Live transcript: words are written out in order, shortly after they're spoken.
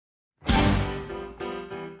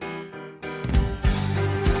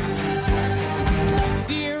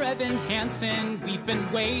Evan Hansen, we've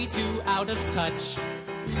been way too out of touch.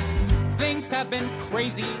 Things have been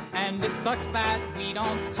crazy, and it sucks that we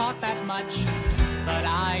don't talk that much. But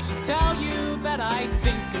I should tell you that I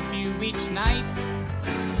think of you each night.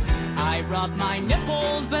 I rub my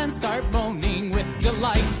nipples and start moaning with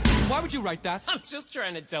delight. Why would you write that? I'm just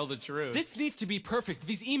trying to tell the truth. This needs to be perfect.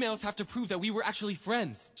 These emails have to prove that we were actually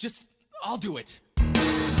friends. I'll do it.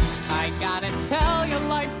 I gotta tell you,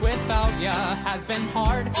 life without ya has been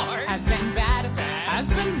hard, has been bad, has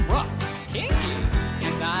been rough, Kinky.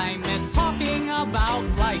 and I miss talking about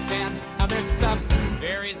life and other stuff.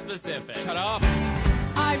 Very specific. Shut up.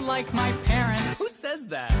 I like my parents. Who says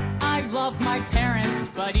that? I love my parents,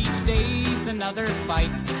 but each day's another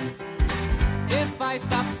fight. If I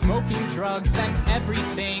stop smoking drugs, then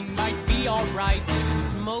everything might be alright.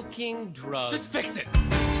 Smoking drugs. Just fix it.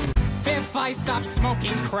 If I stop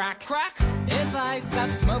smoking crack, if I stop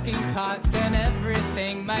smoking pot, then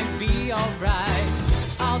everything might be alright.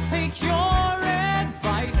 I'll take your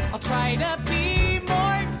advice, I'll try to be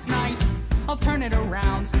more nice. I'll turn it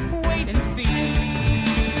around, wait and see.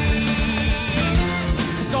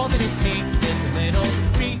 'Cause all that it takes is a little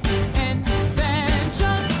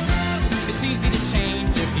reinvention. It's easy to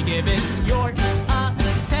change if you give it your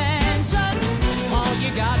attention. All you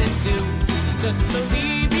gotta do is just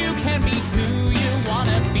believe you can be who you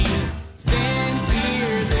wanna be.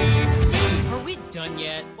 Sincerely me. Are we done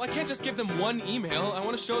yet? Well, I can't just give them one email. I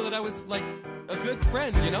want to show that I was, like, a good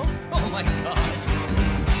friend, you know? Oh my god.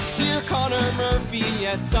 Dear Connor Murphy,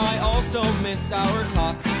 yes, I also miss our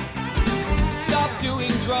talks. Stop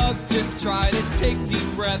doing drugs, just try to take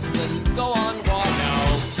deep breaths and go on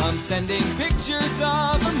walks. No. I'm sending pictures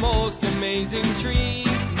of the most amazing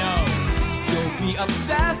trees. No. You'll be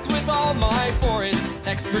obsessed with all my forest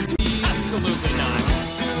expertise. Absolutely not.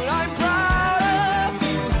 Dude, I'm proud of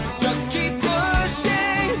you. Just keep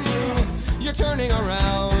pushing through. You're turning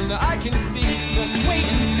around, I can see. Just wait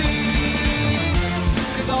and see.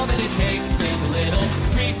 'Cause all that it takes is a little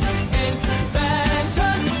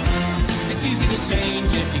reinvention. It's easy to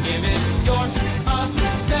change if you give it your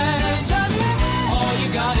attention. All you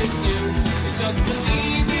gotta do is just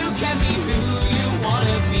believe you can be who you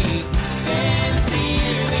wanna be.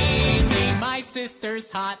 Sincerely me. My sister's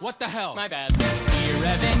hot. What the hell? My bad. Dear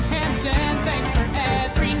Evan Hansen, thanks for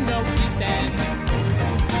every note you send.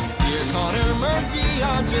 Dear Connor Murphy,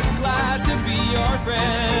 I'm just glad to be your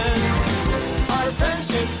friend. Our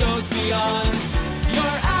friendship goes beyond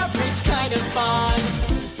your average kind of bond.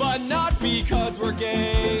 But not because we're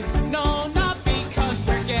gay. No, not because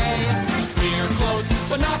we're gay. We're close,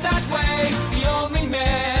 but not that way. The only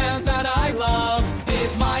man that I love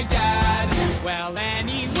is my dad. Well,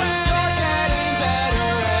 anyway, You're getting better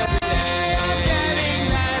every day. I'm getting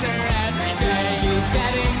better every day. You're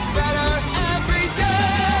getting better every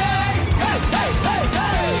day. Hey, hey, hey,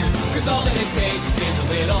 hey! 'Cause all that it takes is a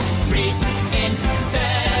little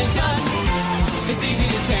reinvention. It's easy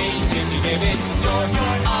to change if you give it your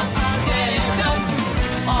attention.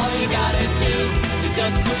 All you gotta do is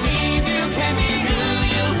just believe you can be who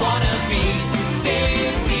you wanna be.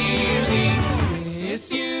 Sincerely miss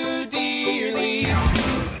you dearly.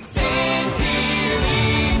 Sincerely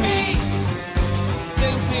me.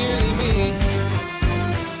 Sincerely me.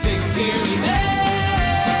 Sincerely me.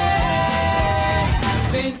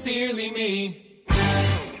 Sincerely me.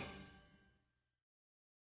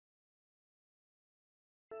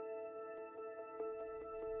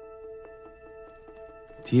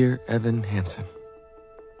 Dear Evan Hansen,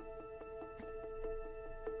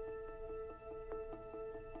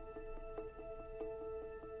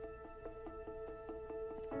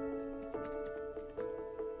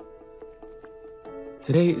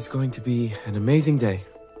 today is going to be an amazing day.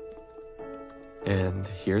 And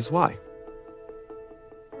here's why.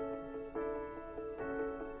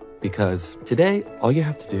 Because today, all you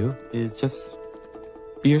have to do is just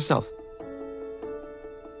be yourself.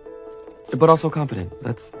 But also confident.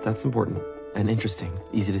 That's important. And interesting.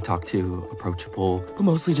 Easy to talk to, approachable. But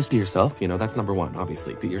mostly just be yourself. You know, that's number one,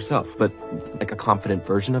 obviously. Be yourself. But like a confident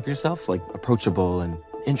version of yourself. Like approachable and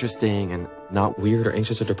interesting and not weird or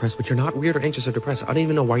anxious or depressed. But you're not weird or anxious or depressed. I don't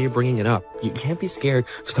even know why you're bringing it up. You can't be scared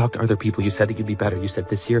to talk to other people. You said that you'd be better. You said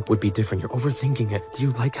this year would be different. You're overthinking it. Do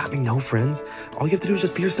you like having no friends? All you have to do is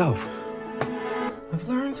just be yourself. I've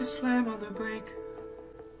learned to slam on the brake.